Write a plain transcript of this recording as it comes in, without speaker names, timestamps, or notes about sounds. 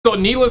So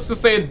needless to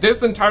say,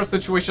 this entire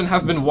situation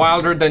has been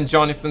wilder than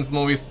Johnny Sins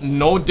movies,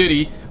 no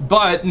Diddy,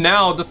 but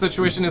now the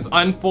situation is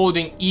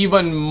unfolding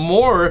even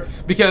more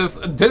because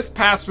this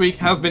past week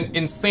has been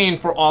insane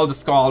for all the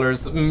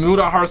scholars.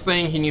 Mudahar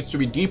saying he needs to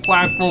be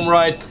deplatformed,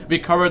 right? We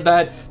covered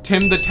that.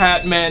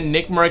 TimTheTatMan,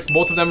 Nickmercs,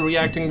 both of them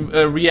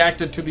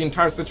reacted to the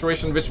entire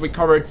situation, which we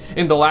covered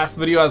in the last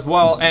video as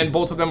well, and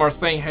both of them are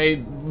saying, hey,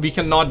 we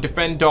cannot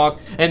defend Doc.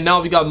 And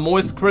now we got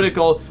Moist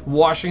Critical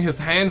washing his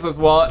hands as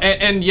well,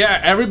 and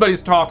yeah,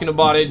 everybody's talking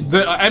about it.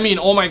 I mean,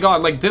 oh my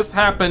god, like this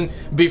happened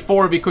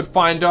before we could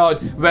find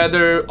out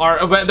whether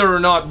or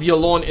not we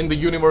alone in the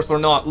universe or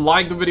not.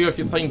 Like the video if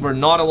you think we're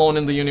not alone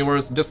in the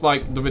universe,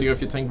 dislike the video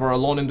if you think we're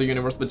alone in the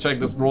universe, but check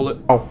this, roll it.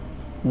 Oh,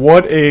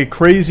 what a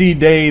crazy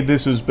day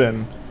this has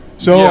been.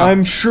 So yeah.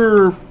 I'm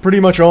sure pretty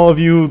much all of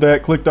you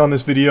that clicked on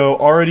this video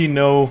already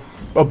know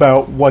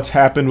about what's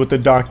happened with the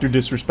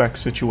DrDisrespect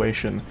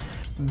situation.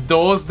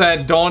 Those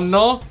that don't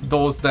know,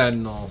 those that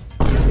know.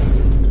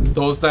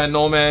 Those that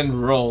know, man,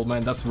 roll,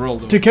 man, that's roll,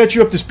 dude. To catch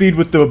you up to speed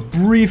with the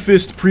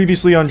briefest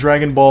previously on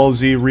Dragon Ball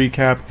Z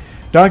recap,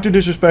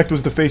 DrDisrespect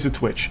was the face of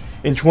Twitch.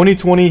 In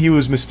 2020, he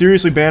was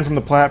mysteriously banned from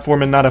the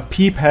platform and not a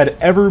peep had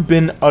ever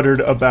been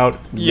uttered about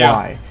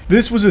why.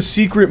 This was a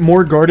secret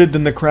more guarded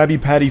than the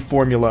Krabby Patty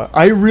formula.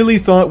 I really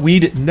thought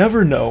we'd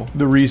never know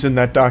the reason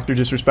that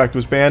DrDisrespect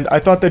was banned. I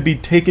thought they'd be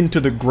taken to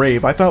the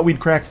grave. I thought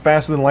we'd crack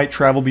faster than light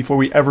travel before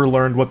we ever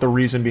learned what the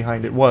reason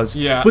behind it was.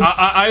 Yeah, but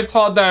I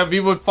thought that we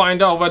would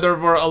find out whether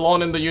we're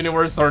alone in the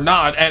universe or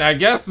not, and I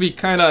guess we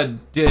kind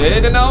of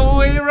did in a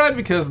way, right?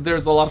 Because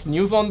there's a lot of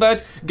news on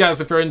that.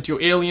 Guys, if you're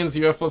into aliens,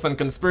 UFOs, and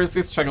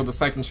conspiracies, check out the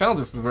second channel.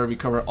 This is where we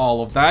cover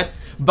all of that.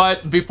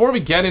 But before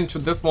we get into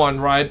this one,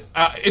 right,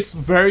 it's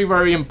very,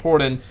 very important.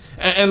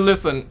 And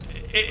listen,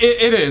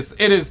 it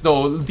is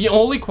though. The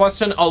only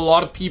question a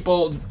lot of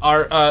people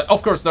are,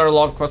 of course there are a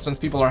lot of questions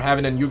people are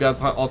having and you guys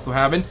also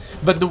having,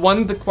 but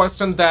the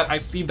question that I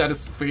see that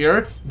is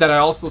fair, that I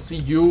also see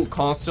you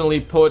constantly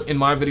put in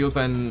my videos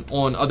and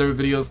on other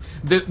videos,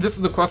 this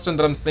is the question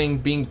that I'm seeing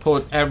being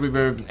put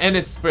everywhere, and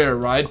it's fair,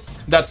 right?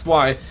 That's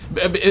why.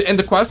 And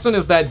the question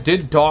is that,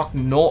 did Doc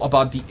know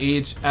about the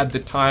age at the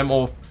time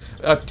of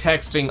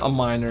texting a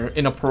minor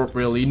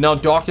inappropriately? Now,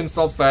 Doc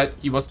himself said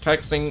he was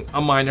texting a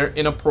minor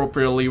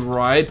inappropriately,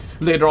 right?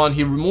 Later on,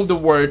 he removed the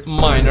word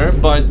minor,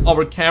 but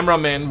our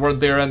cameramen were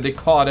there and they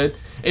caught it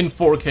in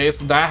 4K,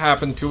 so that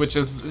happened too, which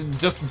is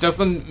just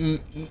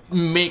doesn't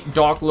make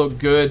Doc look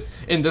good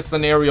in this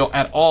scenario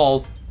at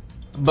all.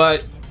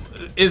 But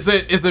is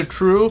it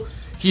true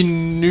he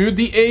knew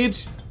the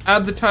age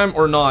at the time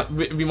or not?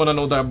 We want to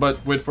know that,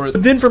 but wait for it.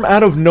 Then from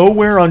out of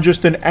nowhere, on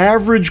just an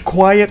average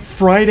quiet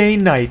Friday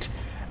night,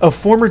 a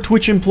former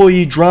Twitch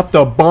employee dropped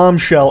a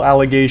bombshell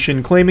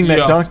allegation claiming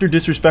that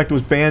DrDisrespect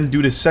was banned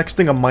due to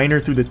sexting a minor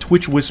through the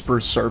Twitch Whisper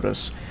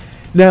service.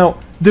 Now,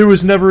 there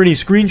was never any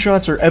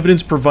screenshots or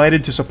evidence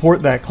provided to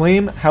support that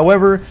claim.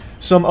 However,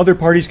 some other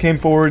parties came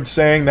forward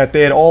saying that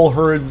they had all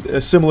heard a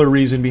similar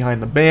reason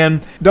behind the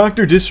ban.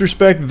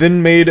 DrDisrespect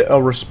then made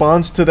a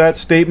response to that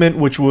statement,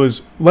 which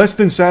was less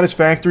than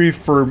satisfactory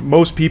for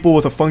most people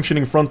with a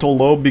functioning frontal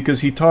lobe, because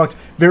he talked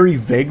very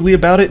vaguely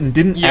about it and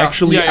didn't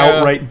actually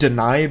outright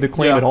deny the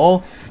claim at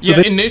all. So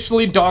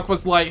initially Doc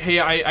was like, hey,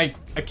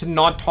 I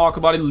cannot talk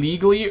about it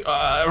legally,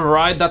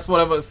 right? That's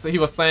what he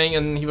was saying,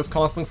 and he was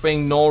constantly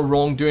saying no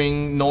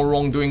wrongdoing, no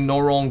wrongdoing, no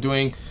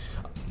wrongdoing.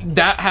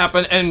 That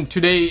happened, and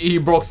today he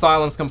broke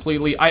silence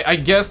completely. I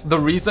guess the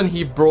reason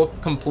he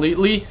broke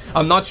completely,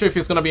 I'm not sure if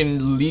he's gonna be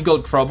in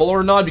legal trouble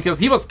or not, because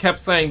he was kept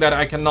saying that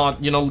I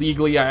cannot, you know,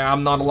 legally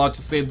I'm not allowed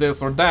to say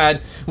this or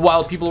that,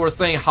 while people were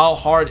saying how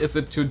hard is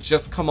it to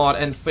just come out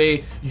and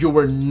say you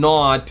were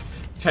not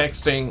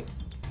texting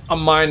a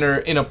minor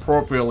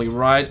inappropriately,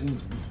 right?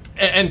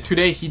 And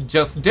today he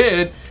just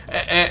did,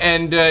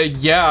 and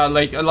yeah,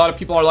 like a lot of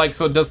people are like,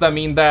 so does that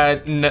mean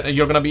that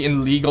you're gonna be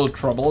in legal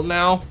trouble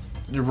now,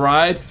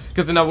 right?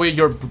 Because in a way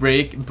you're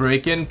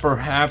breaking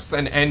perhaps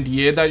an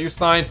NDA that you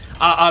signed.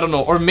 I don't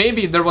know, or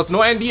maybe there was no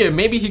NDA,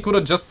 maybe he could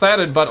have just said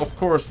it, but of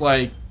course,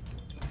 like,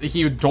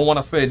 he don't want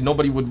to say it.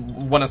 Nobody would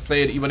want to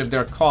say it even if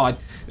they're caught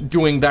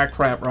doing that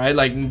crap, right?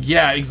 Like,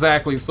 yeah,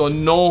 exactly. So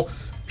no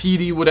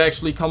PD would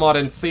actually come out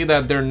and say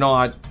that they're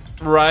not,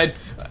 right?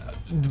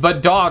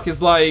 But Doc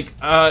is like,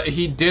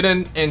 he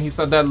didn't, and he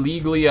said that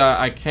legally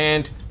I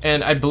can't,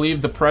 and I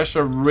believe the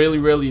pressure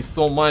really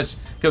so much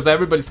because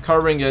everybody's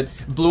covering it.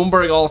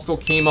 Bloomberg also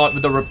came out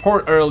with a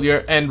report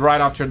earlier, and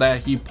right after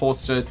that he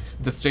posted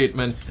the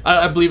statement.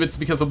 I believe it's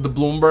because of the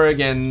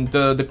Bloomberg and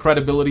the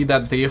credibility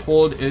that they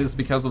hold is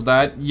because of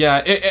that. Yeah,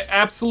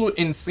 absolute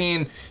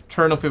insane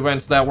turn of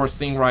events that we're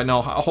seeing right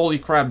now. Holy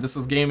crap, this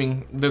is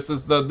gaming. This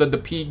is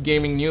the peak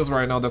gaming news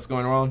right now that's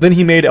going on. Then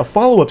he made a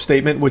follow-up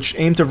statement which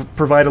aimed to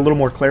provide a little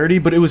more clarity,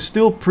 but it was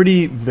still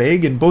pretty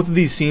vague, and both of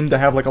these seemed to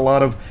have like a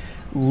lot of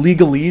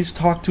legalese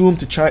talk to him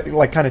to try,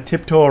 like, kind of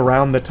tiptoe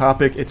around the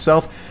topic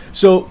itself.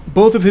 So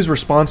both of his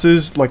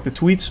responses, like the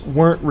tweets,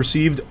 weren't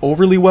received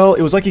overly well.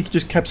 It was like he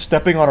just kept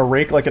stepping on a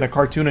rake like in a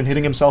cartoon and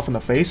hitting himself in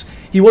the face.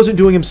 He wasn't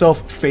doing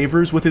himself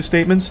favors with his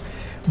statements.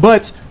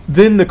 But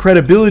then the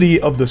credibility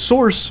of the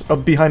source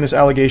behind this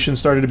allegation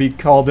started to be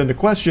called into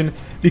question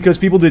because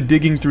people did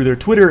digging through their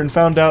Twitter and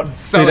found out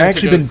they'd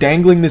actually been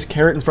dangling this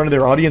carrot in front of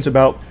their audience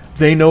about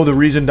they know the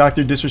reason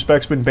Dr.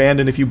 Disrespect's been banned,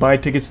 and if you buy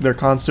tickets to their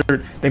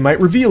concert, they might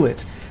reveal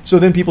it. So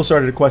then people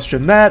started to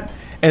question that,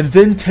 and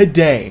then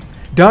today,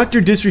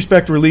 Dr.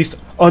 Disrespect released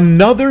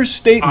another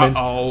statement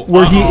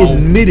where he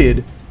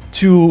admitted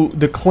to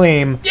the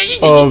claim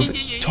of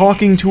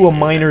talking to a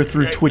minor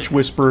through Twitch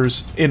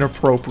whispers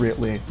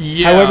inappropriately.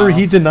 Yeah. However,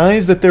 he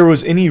denies that there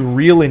was any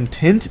real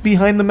intent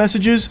behind the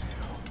messages,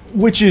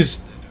 which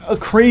is a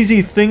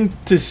crazy thing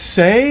to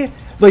say.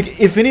 Like,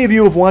 if any of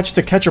you have watched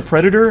To Catch a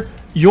Predator,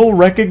 you'll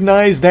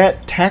recognize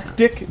that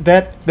tactic,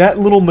 that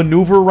little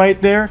maneuver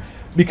right there,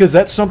 because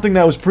that's something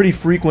that was pretty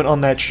frequent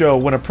on that show.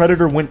 When a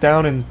predator went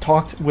down and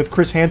talked with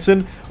Chris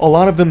Hansen, a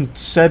lot of them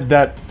said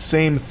that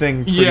same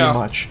thing pretty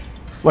much.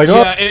 Like,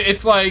 yeah,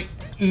 it's like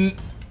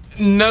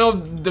none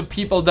of the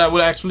people that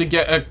would actually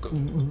get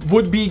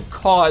would be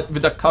caught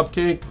with a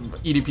cupcake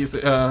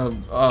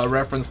EDP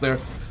reference there.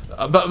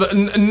 But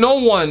no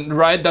one,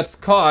 right, that's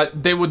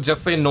caught, they would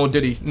just say no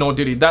diddy, no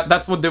diddy.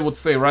 That's what they would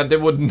say, right? They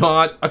would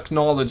not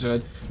acknowledge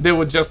it. They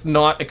would just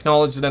not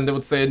acknowledge it, and they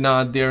would say,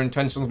 nah, their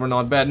intentions were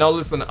not bad. Now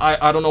listen,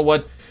 I don't know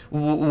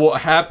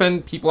what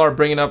happened. People are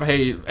bringing up,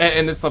 hey,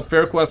 and it's a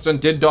fair question,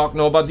 did Doc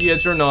know about the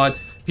edge or not?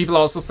 People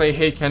also say,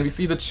 hey, can we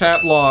see the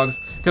chat logs?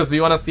 Because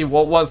we want to see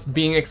what was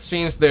being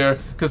exchanged there.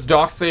 Because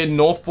Doc said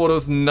no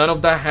photos, none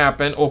of that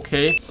happened,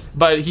 okay.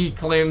 But he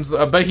claims,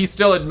 but he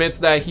still admits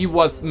that he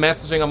was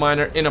messaging a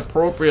minor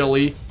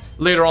inappropriately.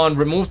 Later on,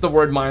 removes the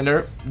word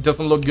minor.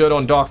 Doesn't look good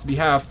on Doc's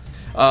behalf,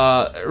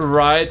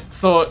 right?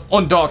 So,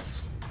 on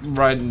Doc's,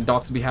 right, on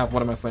Doc's behalf,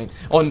 what am I saying?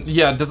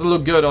 Yeah, doesn't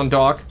look good on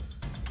Doc.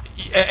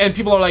 And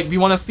people are like, we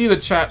want to see the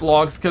chat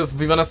logs because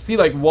we want to see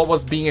like what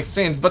was being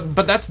exchanged,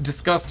 but that's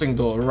disgusting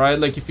though, right?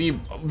 Like if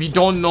we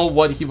don't know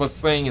what he was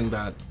saying in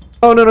that.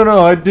 Oh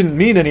no, I didn't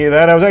mean any of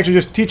that. I was actually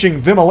just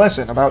teaching them a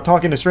lesson about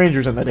talking to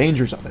strangers and the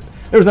dangers of it.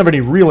 There was never any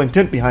real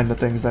intent behind the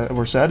things that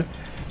were said.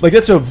 Like,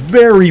 that's a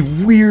very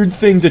weird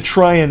thing to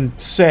try and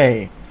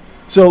say.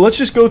 So let's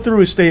just go through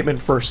his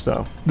statement first,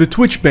 though. The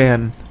Twitch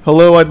ban.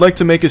 Hello, I'd like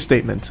to make a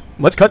statement.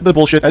 Let's cut the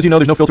bullshit. As you know,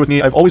 there's no filter with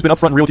me. I've always been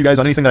upfront and real with you guys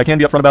on anything that I can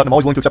be upfront about, and I'm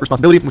always willing to accept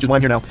responsibility, which is why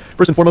I'm here now.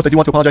 First and foremost, I do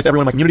want to apologize to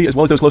everyone in my community, as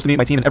well as those close to me,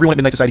 my team, and everyone at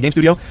Midnight Society Game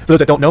Studio. For those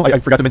that don't know, I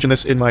forgot to mention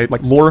this in my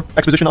lore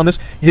exposition on this.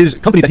 His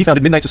company that he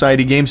founded, Midnight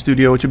Society Game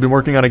Studio, which had been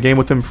working on a game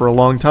with him for a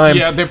long time,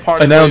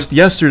 announced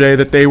yesterday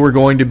that they were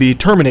going to be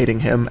terminating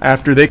him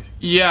after they...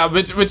 Yeah,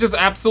 which is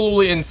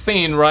absolutely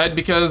insane, right?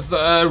 Because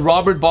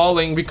Robert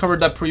Balling, we covered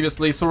that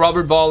previously, so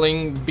Robert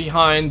Balling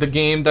behind the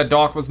game that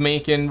Doc was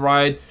making,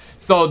 right?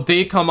 So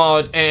they come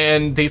out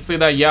and they say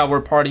that, yeah, we're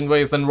parting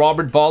ways, and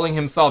Robert Balling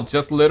himself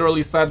just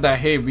literally said that,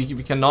 hey, we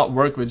cannot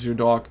work with you,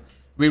 Doc.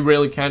 We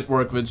really can't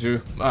work with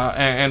you,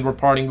 and we're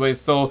parting ways.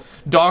 So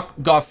Doc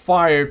got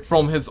fired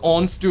from his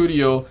own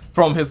studio,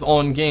 from his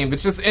own game,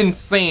 which is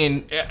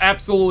insane,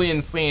 absolutely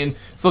insane.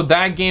 So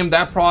that game,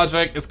 that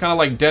project is kind of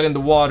like dead in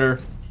the water.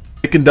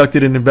 They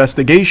conducted an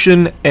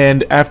investigation,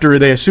 and after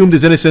they assumed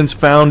his innocence,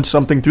 found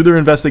something through their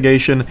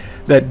investigation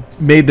that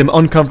made them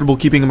uncomfortable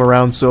keeping him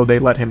around, so they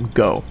let him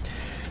go.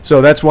 So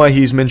that's why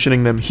he's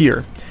mentioning them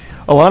here.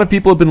 A lot of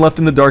people have been left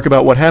in the dark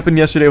about what happened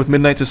yesterday with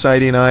Midnight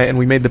Society and I, and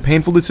we made the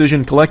painful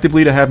decision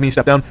collectively to have me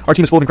step down. Our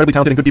team is full of incredibly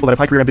talented and good people that have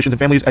high career ambitions and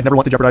families. I'd never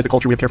want to jeopardize the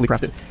culture we have carefully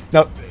crafted.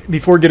 Now,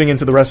 before getting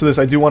into the rest of this,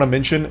 I do want to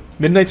mention,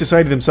 Midnight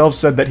Society themselves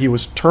said that he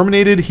was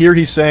terminated. Here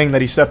he's saying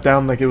that he stepped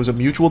down like it was a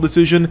mutual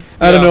decision.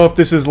 I don't know if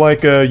this is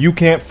like a you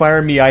can't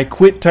fire me, I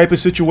quit type of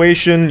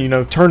situation, you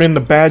know, turn in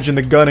the badge and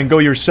the gun and go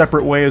your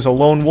separate way as a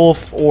lone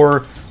wolf,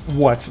 or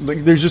what? Like,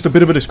 there's just a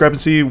bit of a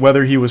discrepancy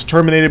whether he was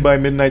terminated by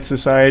Midnight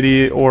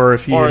Society or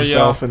if he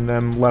himself and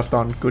them left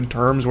on good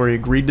terms where he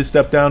agreed to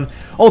step down.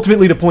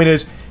 Ultimately, the point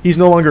is he's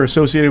no longer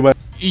associated with...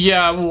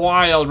 Yeah,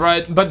 wild,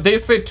 right? But they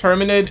say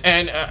terminate,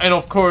 and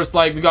of course,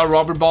 like, we got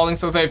Robert Balling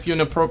says that if you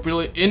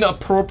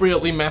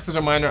inappropriately message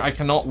a minor, I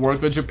cannot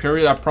work with you,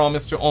 period. I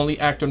promise to only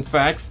act on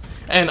facts,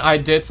 and I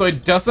did. So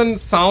it doesn't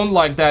sound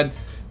like that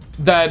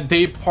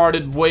they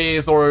parted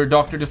ways or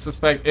Dr.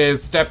 Disrespect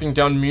is stepping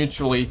down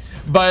mutually,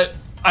 but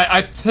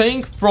I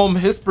think from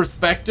his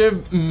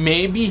perspective,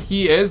 maybe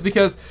he is,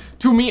 because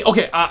to me,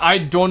 okay, I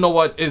don't know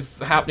what is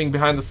happening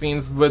behind the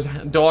scenes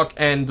with Doc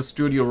and the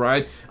studio,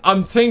 right?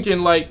 I'm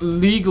thinking, like,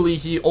 legally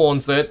he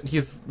owns it.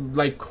 He's,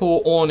 like,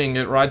 co-owning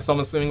it, right? So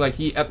I'm assuming, like,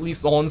 he at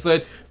least owns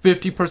it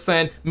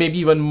 50%, maybe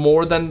even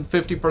more than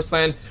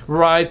 50%,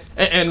 right?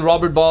 And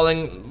Robert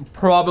Balling,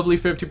 probably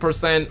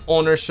 50%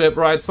 ownership,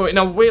 right? So in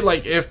a way,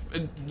 like, if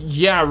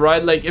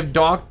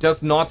Doc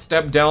does not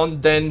step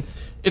down, then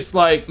it's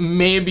like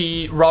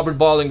maybe Robert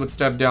Balling would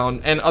step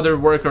down and other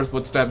workers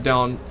would step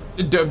down,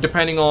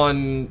 depending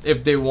on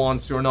if they want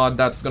to or not.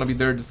 That's gonna be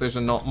their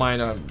decision, not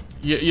mine.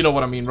 You know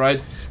what I mean,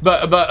 right?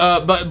 But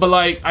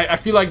like, I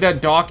feel like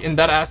that Doc in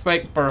that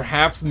aspect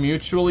perhaps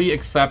mutually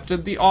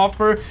accepted the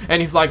offer,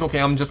 and he's like, okay,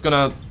 I'm just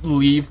gonna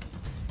leave.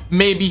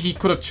 maybe he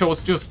could have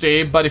chose to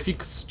stay, but if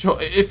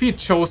he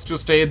chose to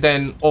stay,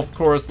 then of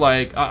course,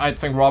 like, I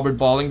think Robert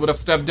Balling would have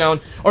stepped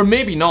down, or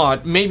maybe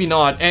not,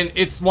 and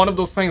it's one of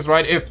those things,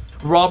 right? If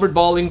Robert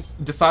Balling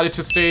decided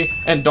to stay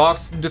and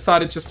Docs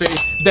decided to stay,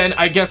 then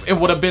I guess it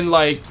would have been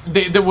like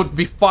they would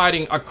be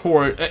fighting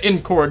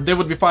in court. They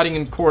would be fighting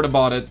in court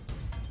about it.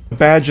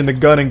 Badge and the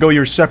gun and go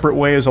your separate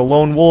way as a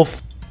lone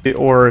wolf,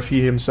 or if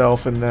he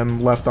himself and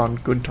them left on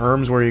good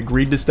terms where he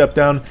agreed to step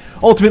down.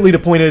 Ultimately, the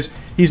point is,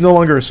 he's no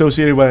longer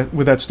associated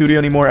with that studio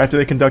anymore after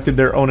they conducted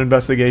their own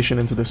investigation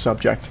into the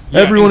subject.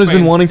 Yeah, Everyone has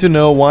been wanting to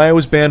know why I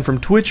was banned from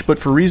Twitch, but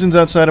for reasons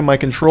outside of my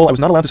control, I was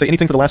not allowed to say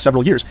anything for the last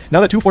several years. Now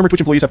that 2 former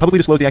Twitch employees have publicly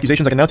disclosed the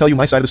accusations, I can now tell you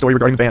my side of the story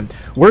regarding the ban.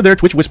 Were there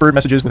Twitch whispered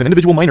messages with an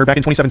individual minor back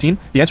in 2017?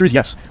 The answer is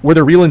yes. Were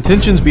there real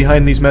intentions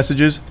behind these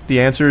messages? The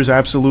answer is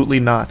absolutely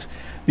not.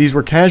 These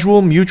were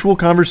casual, mutual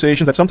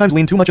conversations that sometimes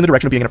leaned too much in the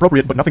direction of being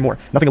inappropriate, but nothing more.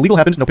 Nothing illegal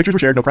happened, no pictures were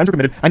shared, no crimes were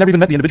committed, I never even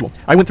met the individual.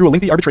 I went through a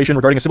lengthy arbitration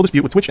regarding a civil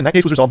dispute with Twitch, and that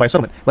case was resolved by a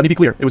settlement. Let me be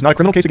clear, it was not a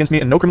criminal case against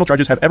me, and no criminal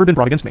charges have ever been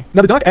brought against me.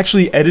 Now, the doc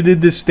actually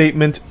edited this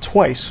statement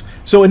twice.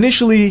 So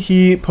initially,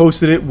 he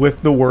posted it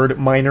with the word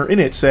minor in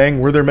it, saying,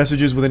 were there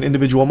messages with an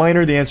individual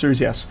minor? The answer is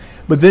yes.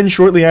 But then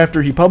shortly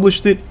after he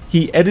published it,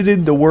 he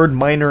edited the word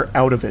minor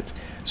out of it.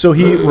 So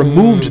he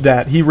removed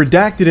that. He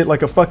redacted it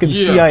like a fucking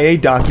CIA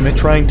document,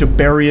 trying to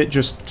bury it,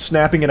 just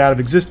snapping it out of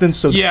existence.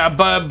 So yeah,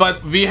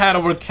 but we had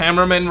our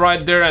cameraman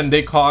right there, and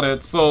they caught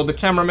it. So the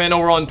cameraman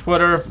over on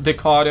Twitter, they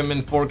caught him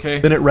in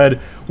 4K. Then it read,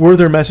 were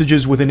there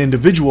messages with an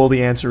individual?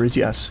 The answer is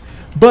yes.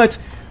 But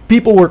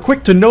people were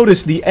quick to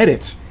notice the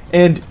edit,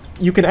 and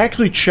you can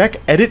actually check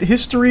edit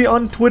history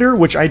on Twitter,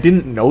 which I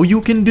didn't know you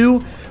can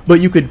do,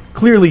 but you could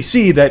clearly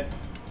see that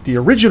the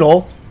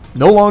original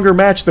no longer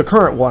matched the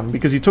current one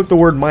because he took the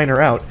word minor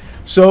out.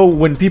 So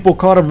when people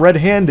caught him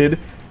red-handed,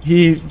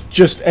 he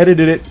just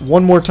edited it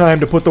one more time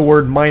to put the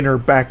word minor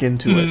back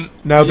into it.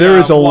 Now there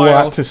is a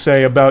lot to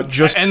say about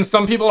just... And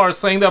some people are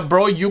saying that,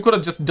 bro, you could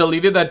have just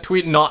deleted that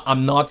tweet. No,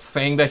 I'm not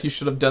saying that he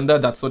should have done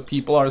that. That's what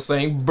people are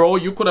saying. Bro,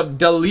 you could have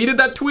deleted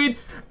that tweet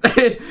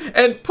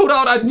and put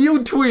out a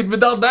new tweet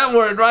without that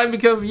word, right?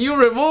 Because you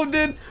removed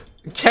it.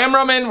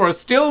 Cameramen were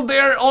still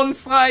there on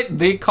site,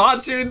 they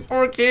caught you in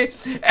 4K,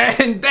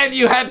 and then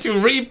you had to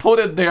re-put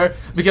it there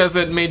because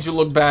it made you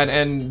look bad,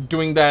 and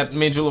doing that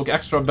made you look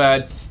extra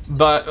bad.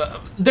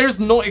 But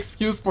there's no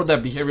excuse for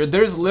that behavior.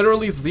 There's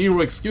literally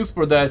zero excuse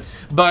for that.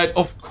 But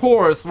of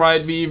course,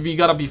 right, we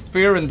gotta be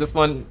fair in this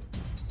one.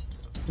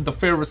 The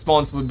fair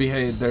response would be,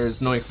 hey, there's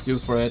no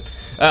excuse for it.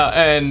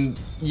 And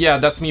yeah,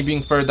 that's me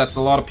being fair, that's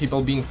a lot of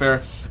people being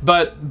fair.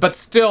 But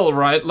still,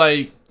 right,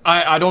 like,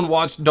 I don't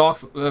watch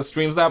Doc's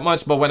streams that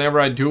much, but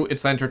whenever I do,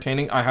 it's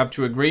entertaining. I have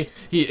to agree.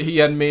 He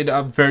had made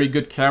a very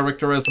good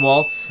character as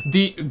well.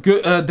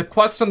 The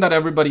question that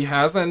everybody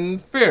has, and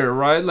fair,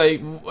 right?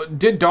 Like,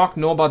 did Doc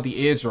know about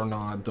the age or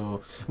not,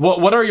 though?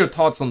 What are your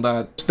thoughts on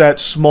that? That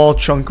small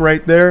chunk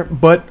right there,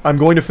 but I'm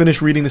going to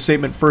finish reading the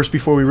statement first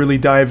before we really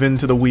dive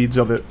into the weeds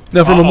of it.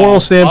 Now, from a moral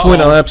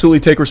standpoint, I'll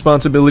absolutely take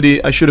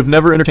responsibility. I should have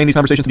never entertained these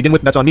conversations to begin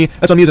with. That's on me.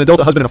 That's on me as an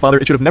adult, a husband, and a father.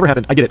 It should have never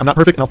happened. I get it. I'm not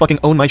perfect, and I'll fucking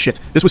own my shit.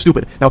 This was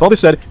stupid. Now, with all this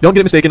said, don't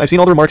get it mistaken. I've seen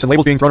all the remarks and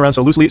labels being thrown around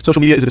so loosely.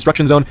 Social media is a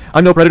destruction zone.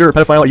 I'm no predator or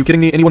pedophile. Are you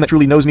kidding me? Anyone that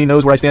truly knows me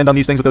knows where I stand on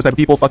these things with those type of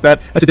people. Fuck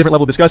that. That's a different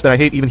level of disgust that I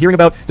hate even hearing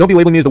about. Don't be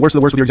labeling me as the worst of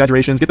the worst with your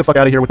exaggerations. Get the fuck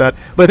out of here with that.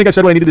 But I think I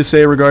said what I needed to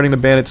say regarding the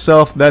ban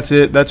itself. That's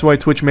it. That's why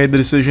Twitch made the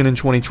decision in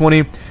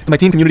 2020. To my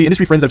team, community,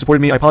 industry friends that have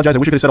supported me, I apologize. I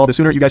wish I could have said all this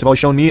sooner. You guys have always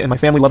shown me and my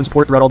family love and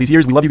support throughout all these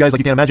years. We love you guys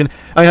like you can't imagine.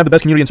 I have the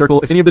best community and circle.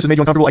 If any of this has made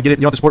you uncomfortable, I get it.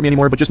 You don't have to support me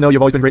anymore, but just know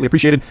you've always been greatly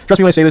appreciated. Trust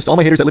me when I say this. To all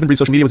my haters that live and breathe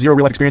social media with zero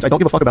real life experience, I don't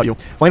give a fuck about you.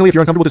 Finally, if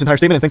you're uncomfortable with this entire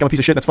statement and think I'm a piece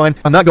of shit, that's fine.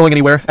 I'm not going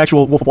anywhere.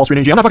 Actual Wolf of Wall Street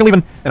energy. I'm not fucking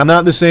leaving. And I'm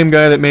not the same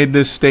guy that made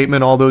this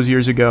statement all those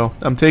years ago.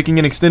 I'm taking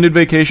an extended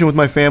vacation with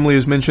my family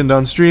as mentioned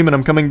on stream, and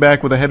I'm coming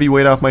back with a heavy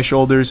weight off my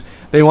shoulders.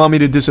 They want me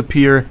to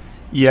disappear.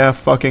 Yeah,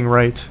 fucking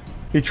right.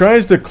 He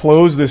tries to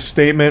close this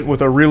statement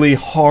with a really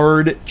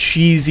hard,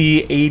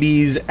 cheesy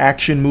 80s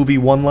action movie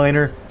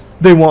one-liner.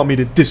 They want me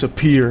to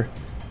disappear.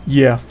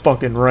 Yeah,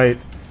 fucking right.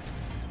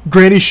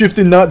 Granny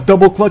shifting, not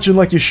double clutching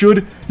like you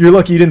should. You're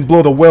lucky you didn't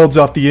blow the welds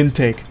off the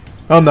intake.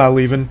 I'm not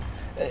leaving.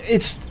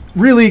 It's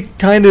really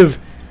kind of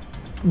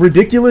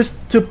ridiculous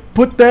to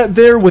put that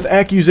there with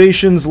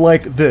accusations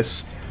like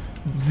this.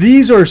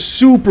 These are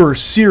super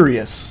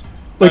serious.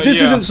 Like,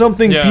 this isn't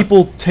something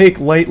people take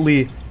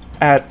lightly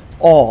at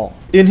all.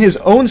 In his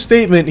own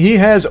statement, he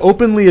has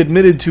openly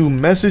admitted to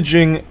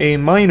messaging a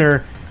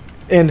minor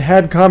and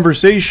had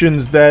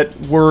conversations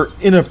that were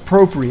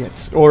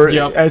inappropriate, or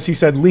as he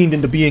said, leaned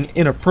into being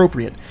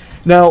inappropriate.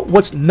 Now,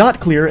 what's not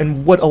clear,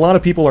 and what a lot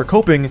of people are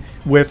coping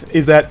with,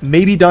 is that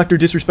maybe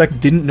DrDisrespect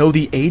didn't know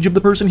the age of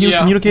the person he was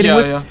communicating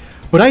with.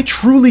 But I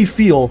truly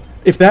feel,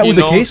 if that was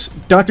the case,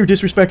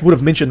 DrDisrespect would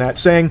have mentioned that,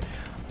 saying,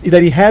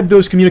 that he had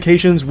those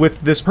communications with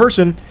this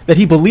person that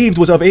he believed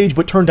was of age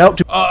but turned out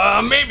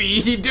to... Maybe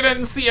he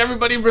didn't see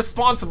everybody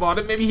response about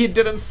it. Maybe he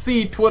didn't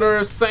see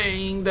Twitter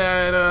saying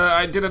that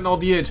I didn't know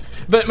the age.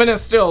 But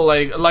it's still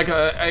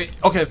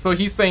okay, so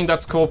he's saying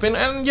that's coping,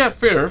 and yeah,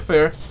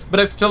 fair. But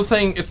I still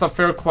think it's a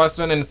fair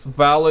question, and it's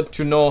valid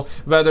to know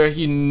whether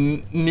he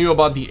knew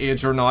about the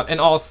age or not. And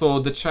also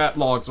the chat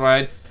logs,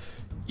 right?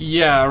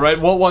 Yeah, right.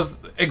 What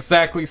was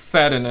exactly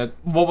said in it?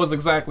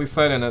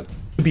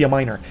 Be a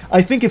minor.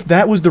 I think if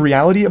that was the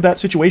reality of that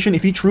situation,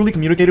 if he truly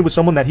communicated with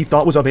someone that he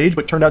thought was of age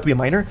but turned out to be a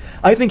minor,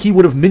 I think he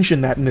would have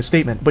mentioned that in this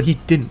statement, but he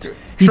didn't.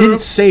 He didn't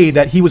say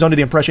that he was under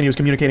the impression he was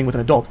communicating with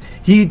an adult.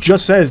 He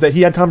just says that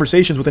he had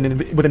conversations with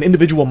an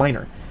individual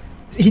minor.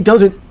 He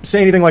doesn't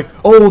say anything like,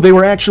 oh, they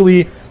were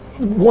actually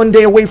one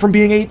day away from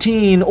being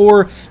 18,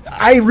 or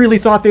I really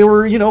thought they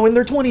were, you know, in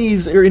their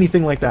 20s, or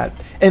anything like that.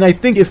 And I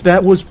think if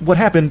that was what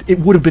happened, it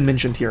would have been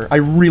mentioned here. I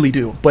really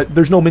do. But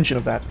there's no mention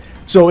of that.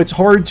 So it's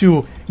hard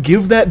to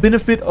give that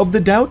benefit of the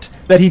doubt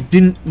that he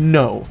didn't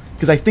know,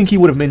 because I think he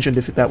would have mentioned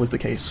if that was the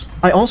case.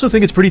 I also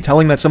think it's pretty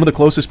telling that some of the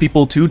closest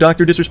people to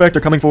DrDisrespect are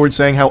coming forward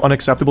saying how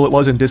unacceptable it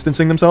was and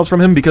distancing themselves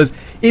from him, because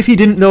if he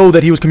didn't know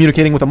that he was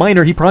communicating with a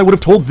minor, he probably would have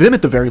told them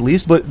at the very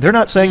least, but they're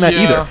not saying that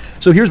either.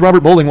 So here's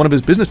Robert Bowling, one of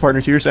his business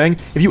partners here, saying,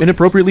 if you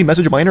inappropriately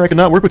message a minor, I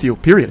cannot work with you,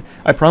 period.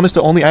 I promised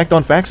to only act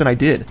on facts, and I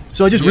did.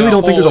 So I just really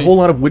don't think there's a whole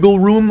lot of wiggle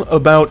room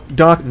about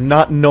Doc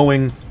not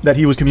knowing that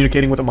he was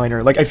communicating with a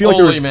minor. Like, I feel like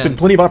there's been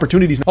plenty of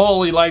opportunities.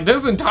 Holy, like,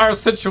 this entire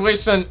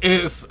situation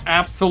is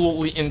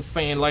absolutely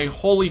insane. Like,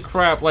 holy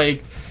crap,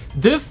 like,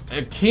 this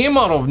came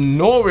out of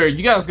nowhere.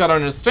 You guys gotta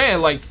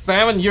understand, like,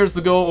 7 years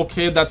ago,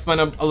 okay, that's when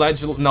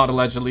not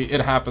allegedly,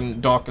 it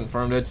happened, Doc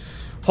confirmed it.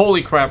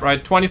 Holy crap,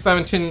 right?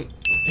 2017,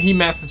 he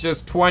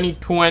messages,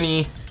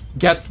 2020,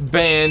 gets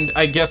banned.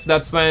 I guess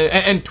that's when,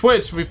 and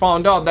Twitch, we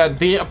found out that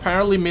they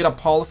apparently made a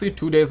policy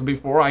 2 days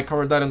before. I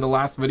covered that in the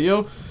last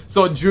video.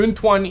 So June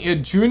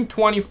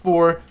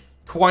 24,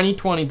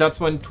 2020, that's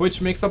when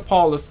Twitch makes a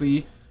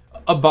policy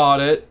about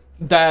it,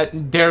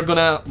 that they're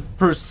gonna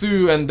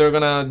pursue and they're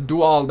gonna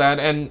do all that.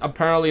 And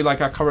apparently, like,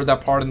 I covered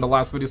that part in the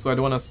last video, so I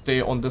don't want to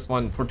stay on this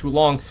one for too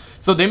long.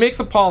 So they makes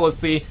a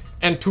policy,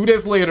 and 2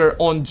 days later,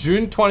 on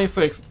June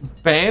 26th,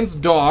 bans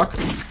Doc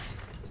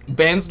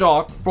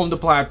from the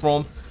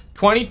platform.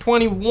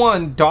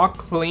 2021, Doc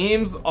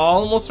claims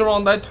almost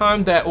around that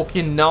time that,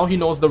 okay, now he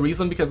knows the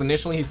reason, because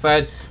initially he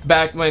said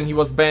back when he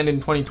was banned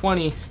in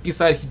 2020, he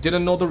said he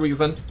didn't know the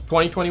reason.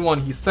 2021,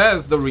 he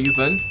says the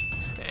reason.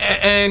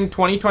 And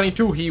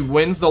 2022, he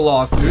wins the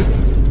lawsuit.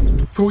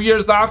 2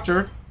 years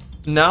after,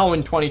 now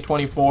in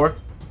 2024,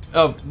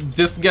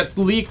 this gets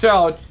leaked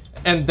out,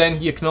 and then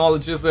he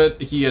acknowledges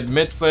it, he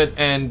admits it,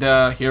 and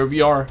here we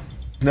are.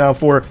 Now,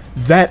 for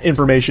that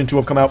information to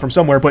have come out from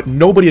somewhere, but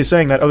nobody is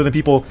saying that other than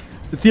people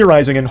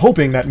theorizing and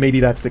hoping that maybe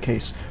that's the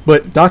case.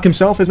 But Doc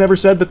himself has never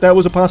said that that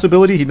was a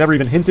possibility. He never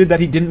even hinted that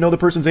he didn't know the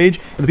person's age,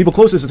 and the people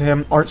closest to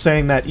him aren't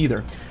saying that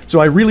either. So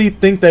I really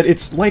think that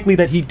it's likely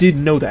that he did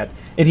know that,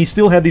 and he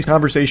still had these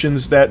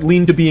conversations that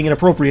lean to being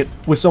inappropriate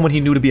with someone he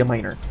knew to be a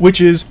minor,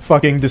 which is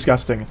fucking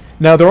disgusting.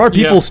 Now, there are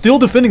people still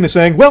defending this,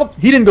 saying, well,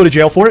 he didn't go to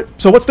jail for it,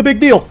 so what's the big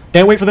deal?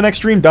 Can't wait for the next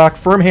stream, Doc.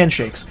 Firm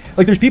handshakes.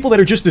 Like, there's people that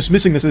are just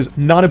dismissing this as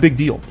not a big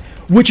deal,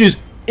 which is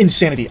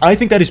insanity. I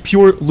think that is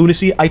pure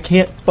lunacy. I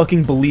can't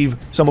fucking believe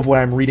some of what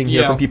I'm reading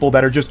here from people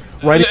that are just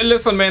writing.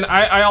 Listen, man,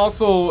 I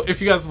also, if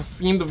you guys have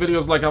seen the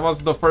videos, like, I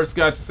was the first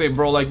guy to say,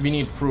 bro, like, we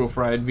need proof,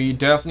 right? We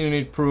definitely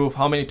need proof.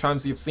 How many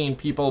times you've seen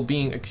people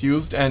being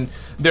accused and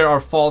there are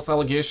false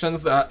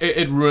allegations,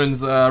 it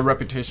ruins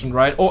reputation,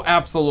 right? Oh,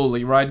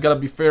 absolutely, right? Gotta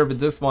be fair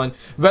with this one.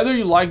 Whether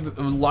you like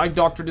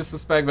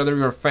DrDisrespect, whether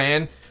you're a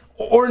fan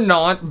or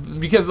not,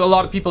 because a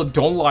lot of people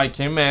don't like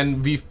him,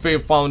 and we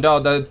found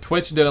out that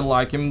Twitch didn't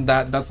like him.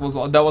 That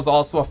was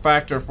also a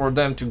factor for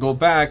them to go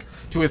back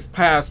to his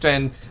past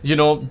and, you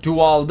know, do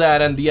all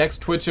that. And the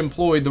ex-Twitch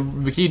employee,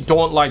 he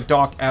don't like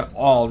Doc at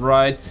all,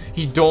 right?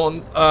 He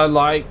don't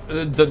like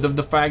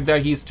the fact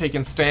that he's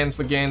taken stance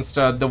against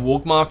the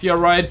woke mafia,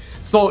 right?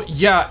 So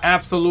yeah,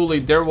 absolutely,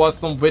 there was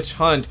some witch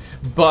hunt,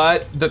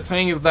 but the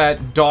thing is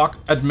that Doc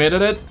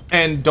admitted it,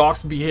 and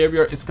Doc's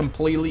behavior is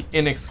completely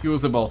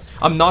inexcusable.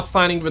 I'm not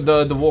siding with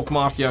the woke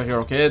mafia here,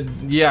 okay?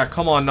 Yeah,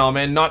 come on now,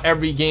 man. Not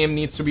every game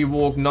needs to be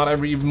woke. Not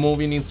every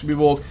movie needs to be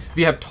woke.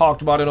 We have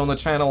talked about it on the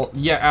channel.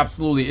 Yeah,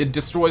 absolutely. It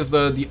destroys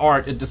the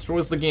art. It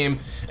destroys the game.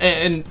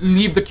 And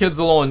leave the kids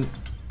alone.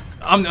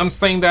 I'm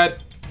saying that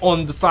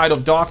on the side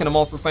of Doc, and I'm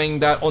also saying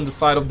that on the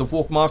side of the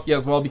woke mafia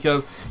as well,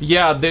 because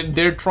yeah,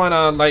 they're trying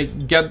to,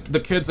 like, get the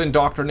kids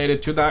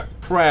indoctrinated to that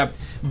crap,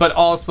 but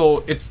also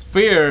it's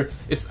fair,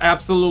 it's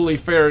absolutely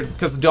fair,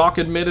 because Doc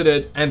admitted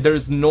it, and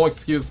there's no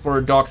excuse for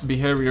Doc's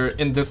behavior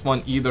in this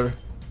one either.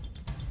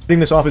 Getting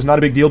this off is not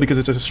a big deal because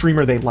it's a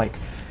streamer they like.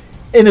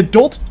 An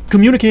adult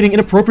communicating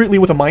inappropriately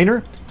with a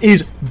minor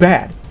is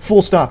bad,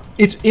 full stop.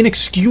 It's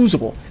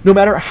inexcusable. No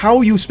matter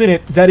how you spin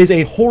it, that is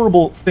a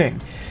horrible thing.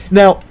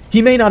 Now,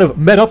 He may not have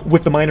met up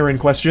with the minor in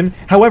question.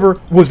 However,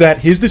 was that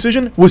his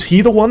decision? Was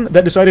he the one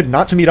that decided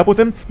not to meet up with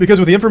him? Because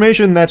with the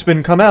information that's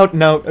been come out,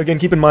 now, again,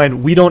 keep in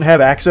mind, we don't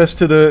have access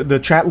to the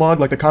chat log,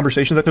 like the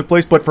conversations that took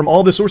place, but from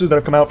all the sources that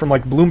have come out from,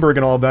 like, Bloomberg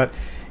and all of that,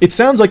 it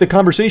sounds like the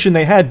conversation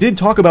they had did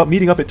talk about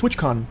meeting up at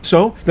TwitchCon.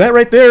 So, that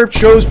right there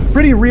shows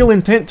pretty real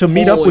intent to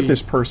meet up with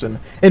this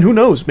person. And who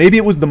knows, maybe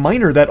it was the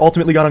minor that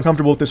ultimately got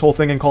uncomfortable with this whole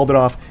thing and called it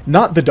off,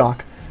 not the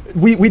doc.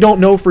 We don't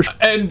know for sure.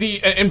 And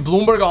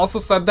Bloomberg also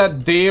said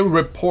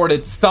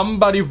that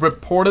somebody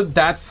reported,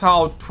 that's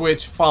how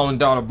Twitch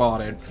found out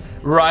about it,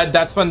 right?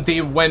 That's when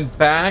they went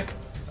back.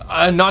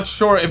 I'm not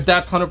sure if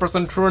that's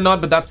 100% true or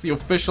not, but that's the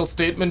official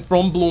statement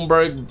from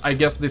Bloomberg. I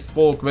guess they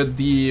spoke with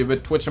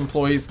Twitch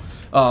employees,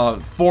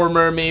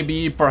 former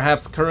maybe,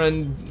 perhaps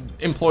current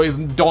employees,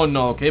 don't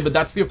know, okay? But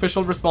that's the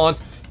official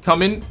response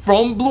coming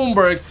from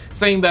Bloomberg,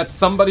 saying that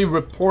somebody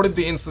reported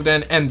the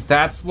incident, and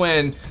that's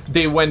when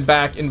they went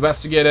back,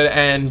 investigated,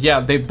 and yeah,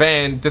 they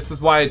banned. This is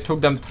why it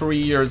took them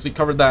 3 years. We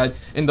covered that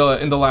in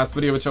the last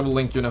video, which I will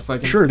link you in a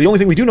second. Sure, the only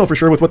thing we do know for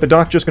sure with what the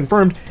doc just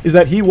confirmed is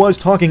that he was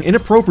talking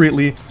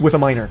inappropriately with a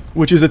minor,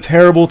 which is a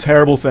terrible,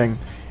 terrible thing.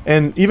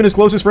 And even his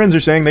closest friends are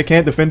saying they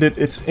can't defend it,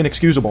 it's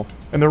inexcusable.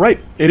 And they're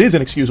right, it is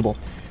inexcusable.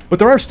 But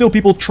there are still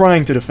people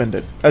trying to defend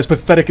it, as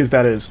pathetic as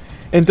that is.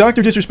 And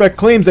DrDisrespect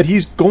claims that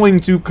he's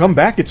going to come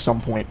back at some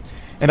point.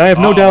 And I have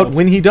no doubt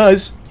when he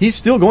does, he's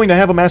still going to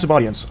have a massive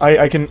audience.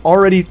 I can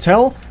already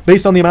tell,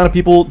 based on the amount of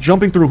people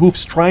jumping through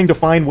hoops trying to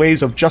find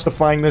ways of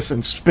justifying this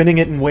and spinning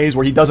it in ways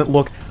where he doesn't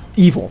look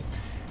evil.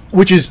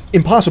 Which is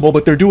impossible,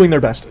 but they're doing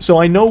their best. So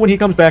I know when he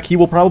comes back, he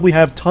will probably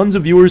have tons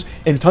of viewers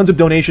and tons of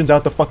donations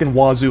out the fucking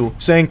wazoo,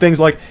 saying things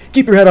like,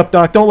 keep your head up,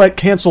 Doc, don't let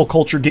cancel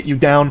culture get you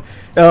down.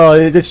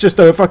 It's just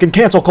a fucking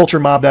cancel culture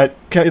mob that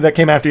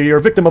came after you. You're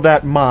a victim of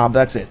that mob,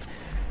 that's it.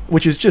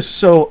 Which is just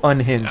so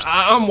unhinged.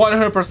 I'm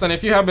 100%,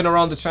 if you have been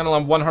around the channel,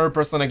 I'm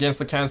 100% against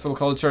the cancel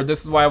culture.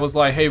 This is why I was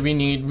like, hey, we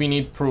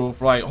need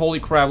proof, right? Holy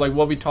crap, like,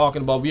 what are we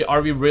talking about?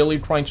 Are we really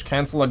trying to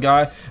cancel a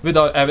guy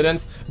without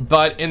evidence?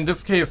 But in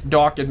this case,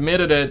 Doc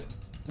admitted it.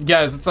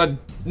 Yes,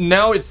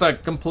 now it's a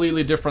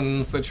completely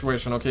different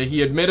situation, okay?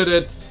 He admitted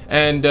it,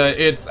 and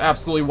it's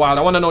absolutely wild.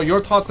 I want to know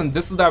your thoughts, and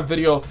this is that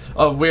video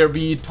where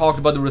we talked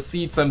about the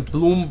receipts, and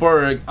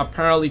Bloomberg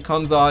apparently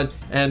comes on,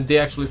 and they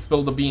actually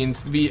spilled the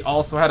beans. We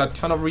also had a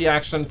ton of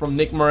reaction from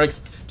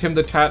Nickmercs,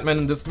 TimTheTatMan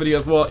in this video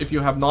as well. If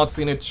you have not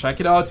seen it, check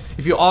it out.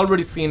 If you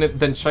already seen it,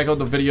 then check out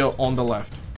the video on the left.